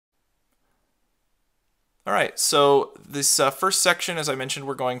All right, so this first section, as I mentioned,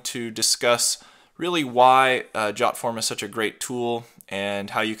 we're going to discuss really why Jotform is such a great tool and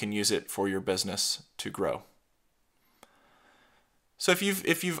how you can use it for your business to grow. So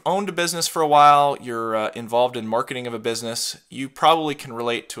if you've owned a business for a while, you're involved in marketing of a business, you probably can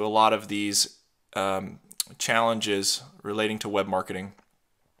relate to a lot of these challenges relating to web marketing.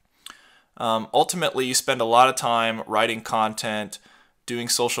 Ultimately, you spend a lot of time writing content, doing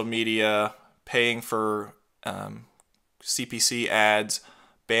social media, paying for CPC ads,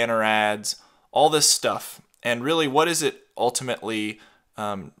 banner ads, all this stuff. And really, what is it ultimately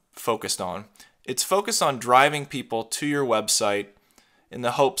focused on? It's focused on driving people to your website in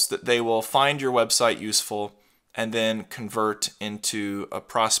the hopes that they will find your website useful and then convert into a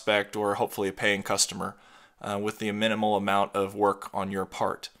prospect or hopefully a paying customer with the minimal amount of work on your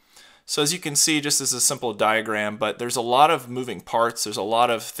part. So as you can see, just as a simple diagram, but there's a lot of moving parts. There's a lot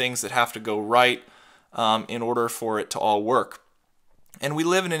of things that have to go right in order for it to all work. And we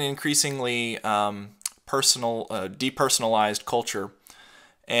live in an increasingly depersonalized culture.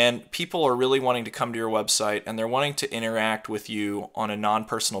 And people are really wanting to come to your website and they're wanting to interact with you on a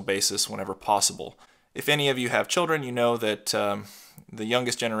non-personal basis whenever possible. If any of you have children, you know that the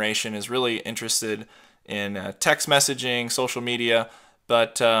youngest generation is really interested in text messaging, social media,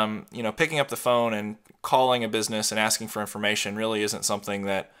 but picking up the phone and calling a business and asking for information really isn't something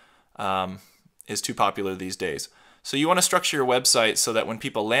that is too popular these days. So you want to structure your website so that when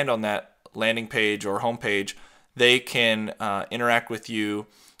people land on that landing page or home page, they can interact with you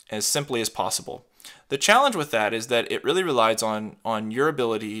as simply as possible. The challenge with that is that it really relies on your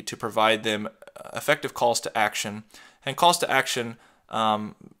ability to provide them effective calls to action, and calls to action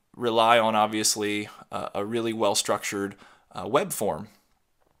rely on obviously a really well-structured web form.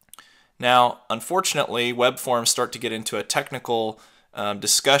 Now, unfortunately, web forms start to get into a technical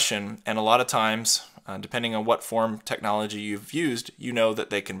discussion, and a lot of times, depending on what form technology you've used, you know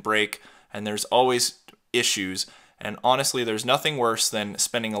that they can break, and there's always issues. And honestly, there's nothing worse than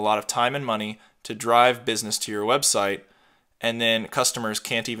spending a lot of time and money to drive business to your website, and then customers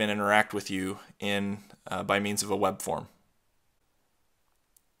can't even interact with you by means of a web form.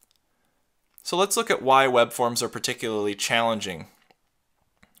 So let's look at why web forms are particularly challenging.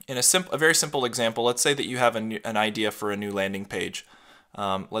 In a very simple example, let's say that you have an idea for a new landing page.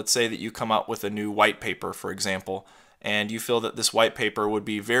 Let's say that you come up with a new white paper, for example, and you feel that this white paper would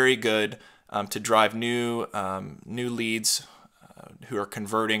be very good to drive new leads who are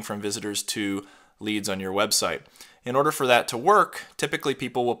converting from visitors to leads on your website. In order for that to work, typically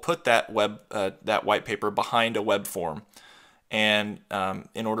people will put that white paper behind a web form, and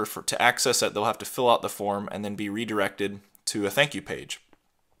in order to access it, they'll have to fill out the form and then be redirected to a thank you page.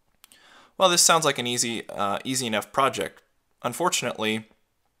 Well, this sounds like an easy enough project. Unfortunately,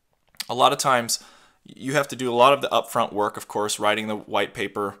 a lot of times you have to do a lot of the upfront work, of course, writing the white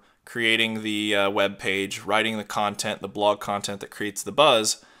paper, creating the web page, writing the content, the blog content that creates the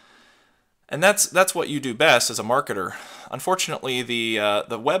buzz, and that's what you do best as a marketer. Unfortunately,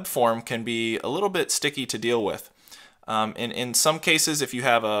 the web form can be a little bit sticky to deal with. In some cases, if you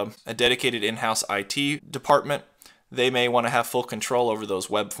have a dedicated in-house IT department, they may want to have full control over those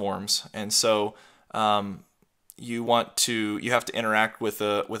web forms, and so you have to interact with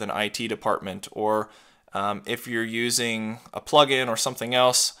an IT department, or if you're using a plugin or something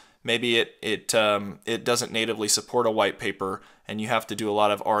else, maybe it doesn't natively support a white paper, and you have to do a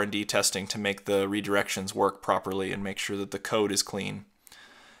lot of R&D testing to make the redirections work properly and make sure that the code is clean.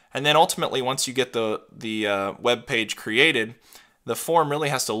 And then ultimately, once you get the web page created, the form really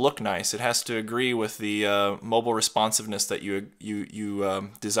has to look nice. It has to agree with the mobile responsiveness that you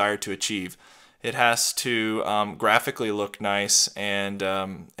desire to achieve. It has to graphically look nice and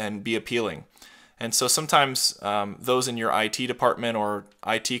be appealing. And so sometimes those in your IT department or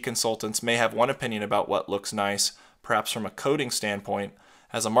IT consultants may have one opinion about what looks nice, perhaps from a coding standpoint.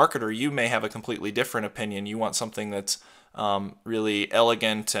 As a marketer, you may have a completely different opinion. You want something that's really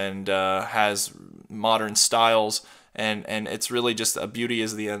elegant and has modern styles, and it's really just a beauty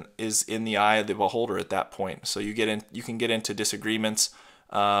is in the eye of the beholder at that point. So you can get into disagreements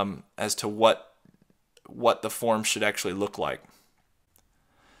as to what the form should actually look like.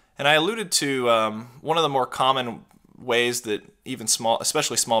 And I alluded to one of the more common ways that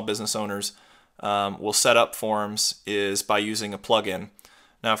especially small business owners will set up forms is by using a plugin.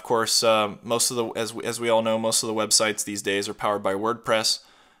 Now, of course, as we all know, most of the websites these days are powered by WordPress,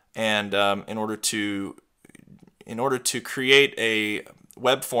 and in order to create a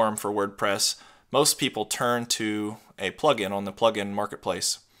web form for WordPress, most people turn to a plugin on the plugin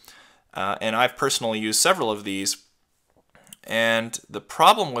marketplace. And I've personally used several of these And the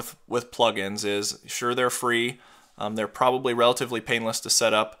problem with plugins is, sure, they're free, they're probably relatively painless to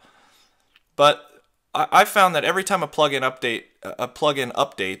set up, but I found that every time a plugin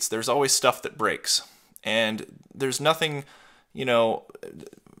updates, there's always stuff that breaks. And there's nothing,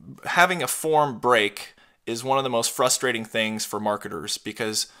 having a form break is one of the most frustrating things for marketers,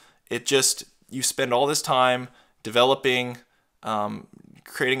 because you spend all this time developing,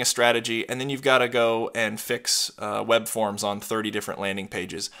 creating a strategy, and then you've got to go and fix web forms on 30 different landing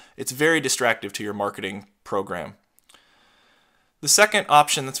pages. It's very distractive to your marketing program. The second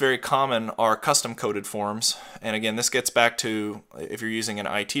option that's very common are custom coded forms. And again, this gets back to if you're using an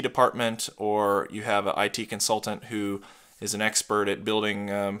IT department or you have an IT consultant who is an expert at building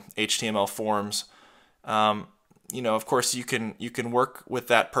HTML forms. Of course, you can work with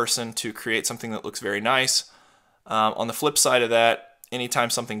that person to create something that looks very nice. On the flip side of that,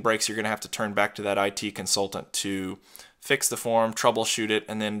 anytime something breaks, you're going to have to turn back to that IT consultant to fix the form, troubleshoot it,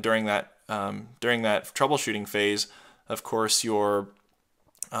 and then during that troubleshooting phase, of course, you're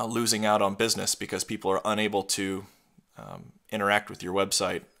losing out on business because people are unable to interact with your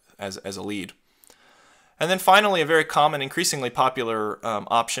website as a lead. And then finally, a very common, increasingly popular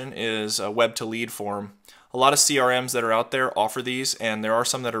option is a web-to-lead form. A lot of CRMs that are out there offer these, and there are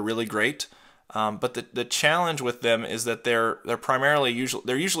some that are really great. But the challenge with them is that they're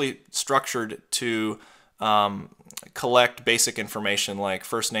usually structured to collect basic information like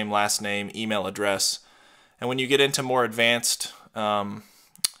first name, last name, email address. And when you get into more advanced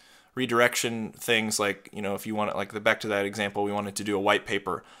redirection things, like if you want it, back to that example, we wanted to do a white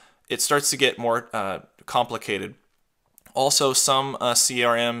paper, it starts to get more complicated. Also, some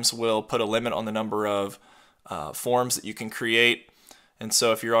CRMs will put a limit on the number of forms that you can create. And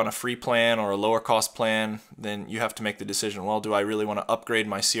so if you're on a free plan or a lower cost plan, then you have to make the decision, well, do I really want to upgrade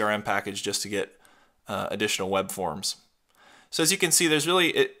my CRM package just to get additional web forms? So as you can see, there's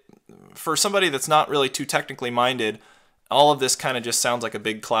really, for somebody that's not really too technically minded, all of this kind of just sounds like a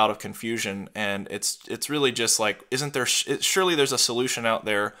big cloud of confusion, and it's really just like, surely there's a solution out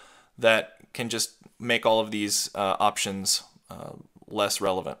there that can just make all of these options less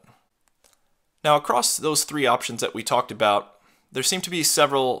relevant. Now, across those three options that we talked about, there seem to be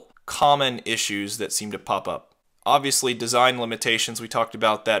several common issues that seem to pop up. Obviously, design limitations, we talked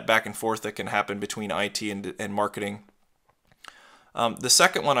about that back and forth that can happen between IT and marketing. The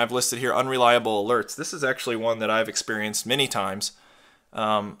second one I've listed here, unreliable alerts. This is actually one that I've experienced many times.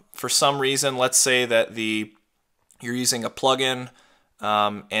 For some reason, let's say that you're using a plugin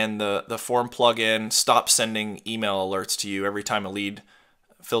and the form plugin stops sending email alerts to you every time a lead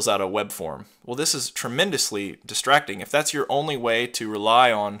fills out a web form. Well, this is tremendously distracting. If that's your only way to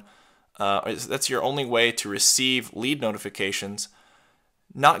rely on, that's your only way to receive lead notifications,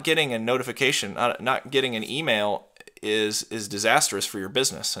 not getting a notification, not getting an email is disastrous for your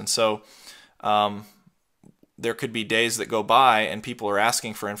business. And so there could be days that go by and people are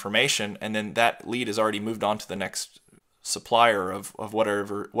asking for information, and then that lead has already moved on to the next supplier of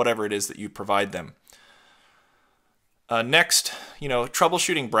whatever it is that you provide them. Next,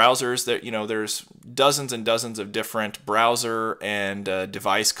 troubleshooting browsers. There's dozens and dozens of different browser and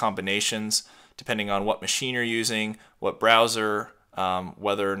device combinations depending on what machine you're using, what browser,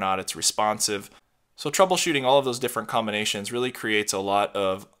 whether or not it's responsive. So troubleshooting all of those different combinations really creates a lot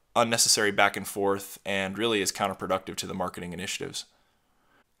of unnecessary back and forth and really is counterproductive to the marketing initiatives.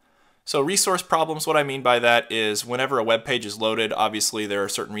 So resource problems, what I mean by that is whenever a web page is loaded, obviously there are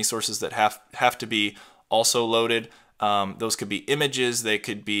certain resources that have to be also loaded. Those could be images, they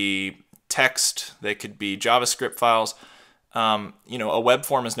could be text, they could be JavaScript files. A web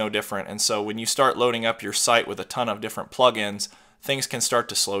form is no different. And so when you start loading up your site with a ton of different plugins, things can start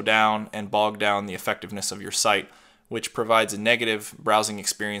to slow down and bog down the effectiveness of your site, which provides a negative browsing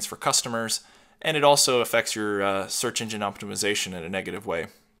experience for customers, and it also affects your search engine optimization in a negative way.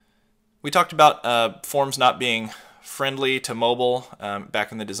 We talked about forms not being friendly to mobile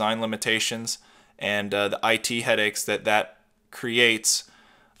back in the design limitations and the IT headaches that creates.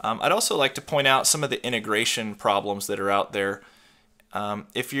 I'd also like to point out some of the integration problems that are out there.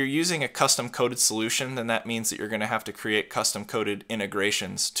 If you're using a custom coded solution, then that means that you're going to have to create custom coded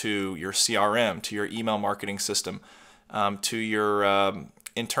integrations to your CRM, to your email marketing system, to your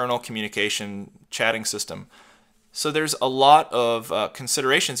internal communication chatting system. So there's a lot of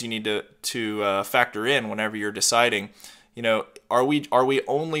considerations you need to factor in whenever you're deciding, are we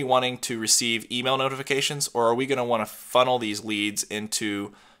only wanting to receive email notifications, or are we going to want to funnel these leads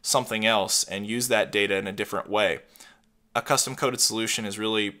into something else and use that data in a different way? A custom coded solution is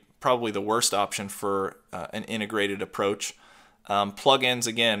really probably the worst option for an integrated approach. Plugins,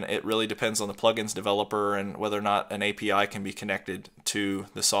 again, it really depends on the plugins developer and whether or not an API can be connected to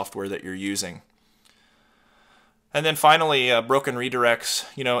the software that you're using. And then finally, broken redirects.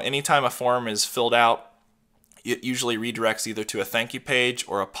 Anytime a form is filled out, it usually redirects either to a thank you page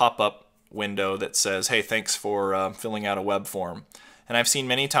or a pop-up window that says, hey, thanks for filling out a web form. And I've seen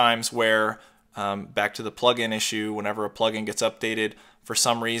many times where, back to the plugin issue, whenever a plugin gets updated, for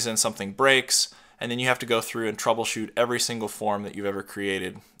some reason something breaks, and then you have to go through and troubleshoot every single form that you've ever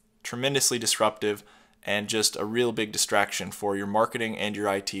created. Tremendously disruptive and just a real big distraction for your marketing and your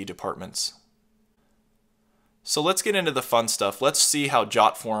IT departments. So let's get into the fun stuff. Let's see how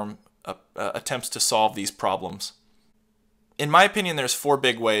Jotform attempts to solve these problems. In my opinion, there's 4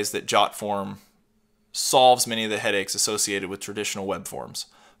 big ways that Jotform solves many of the headaches associated with traditional web forms.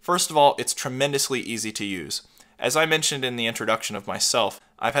 First of all, it's tremendously easy to use. As I mentioned in the introduction of myself,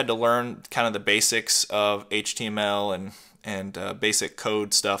 I've had to learn kind of the basics of HTML and basic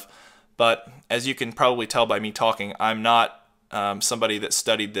code stuff, but as you can probably tell by me talking, I'm not somebody that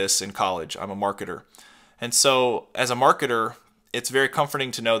studied this in college. I'm a marketer. And so as a marketer, it's very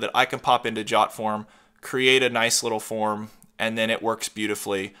comforting to know that I can pop into Jotform, create a nice little form, and then it works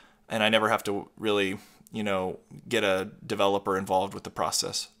beautifully, and I never have to really, get a developer involved with the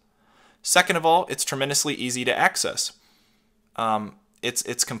process. Second of all, it's tremendously easy to access.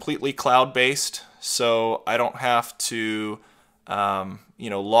 It's completely cloud-based, so I don't have to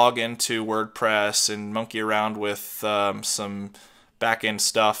log into WordPress and monkey around with some back-end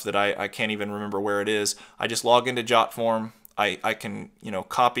stuff that I can't even remember where it is. I just log into Jotform. I can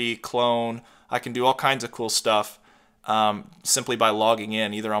copy, clone. I can do all kinds of cool stuff simply by logging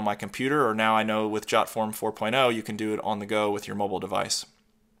in either on my computer, or now I know with Jotform 4.0 you can do it on the go with your mobile device.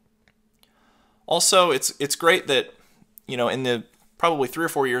 Also, it's great that in the probably 3 or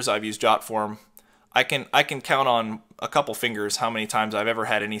 4 years I've used Jotform, I can count on a couple fingers how many times I've ever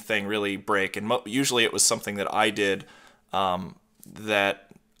had anything really break, and usually it was something that I did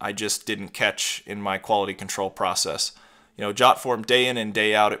that I just didn't catch in my quality control process. Jotform, day in and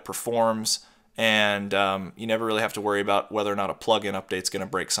day out, it performs, and you never really have to worry about whether or not a plugin update's going to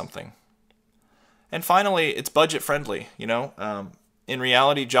break something. And finally, it's budget friendly. In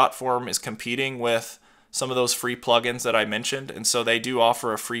reality, Jotform is competing with some of those free plugins that I mentioned, and so they do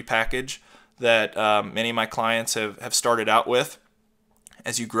offer a free package that many of my clients have started out with.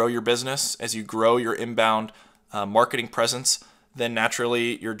 As you grow your business, as you grow your inbound marketing presence, then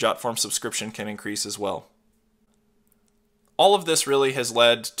naturally your Jotform subscription can increase as well. All of this really has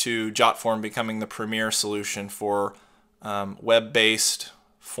led to Jotform becoming the premier solution for web-based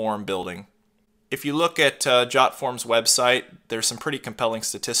form building. If you look at Jotform's website, there's some pretty compelling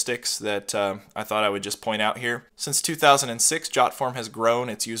statistics that I thought I would just point out here. Since 2006, Jotform has grown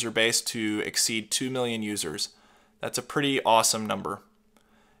its user base to exceed 2 million users. That's a pretty awesome number.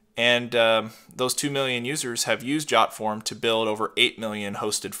 And those 2 million users have used Jotform to build over 8 million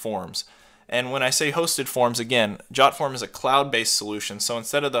hosted forms. And when I say hosted forms, again, Jotform is a cloud-based solution, so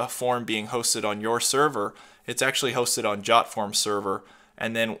instead of the form being hosted on your server, it's actually hosted on Jotform's server.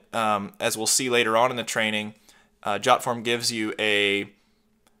 And then, as we'll see later on in the training, Jotform gives you a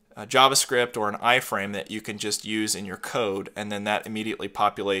JavaScript or an iframe that you can just use in your code, and then that immediately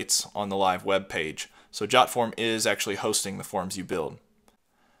populates on the live web page. So Jotform is actually hosting the forms you build.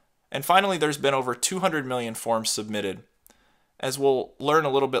 And finally, there's been over 200 million forms submitted. As we'll learn a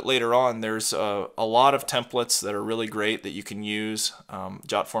little bit later on, there's a lot of templates that are really great that you can use.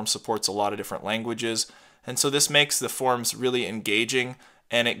 Jotform supports a lot of different languages, and so this makes the forms really engaging,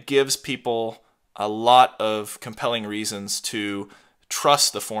 and it gives people a lot of compelling reasons to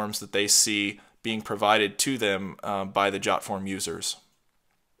trust the forms that they see being provided to them by the Jotform users.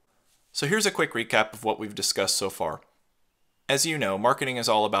 So here's a quick recap of what we've discussed so far. As you know, marketing is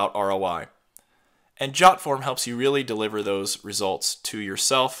all about ROI. And Jotform helps you really deliver those results to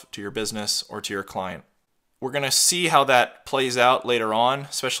yourself, to your business, or to your client. We're going to see how that plays out later on,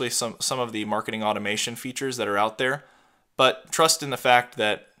 especially some of the marketing automation features that are out there. But trust in the fact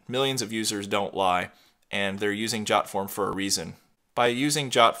that millions of users don't lie, and they're using Jotform for a reason. By using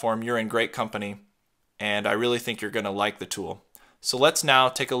Jotform, you're in great company, and I really think you're going to like the tool. So let's now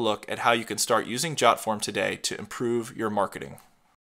take a look at how you can start using Jotform today to improve your marketing.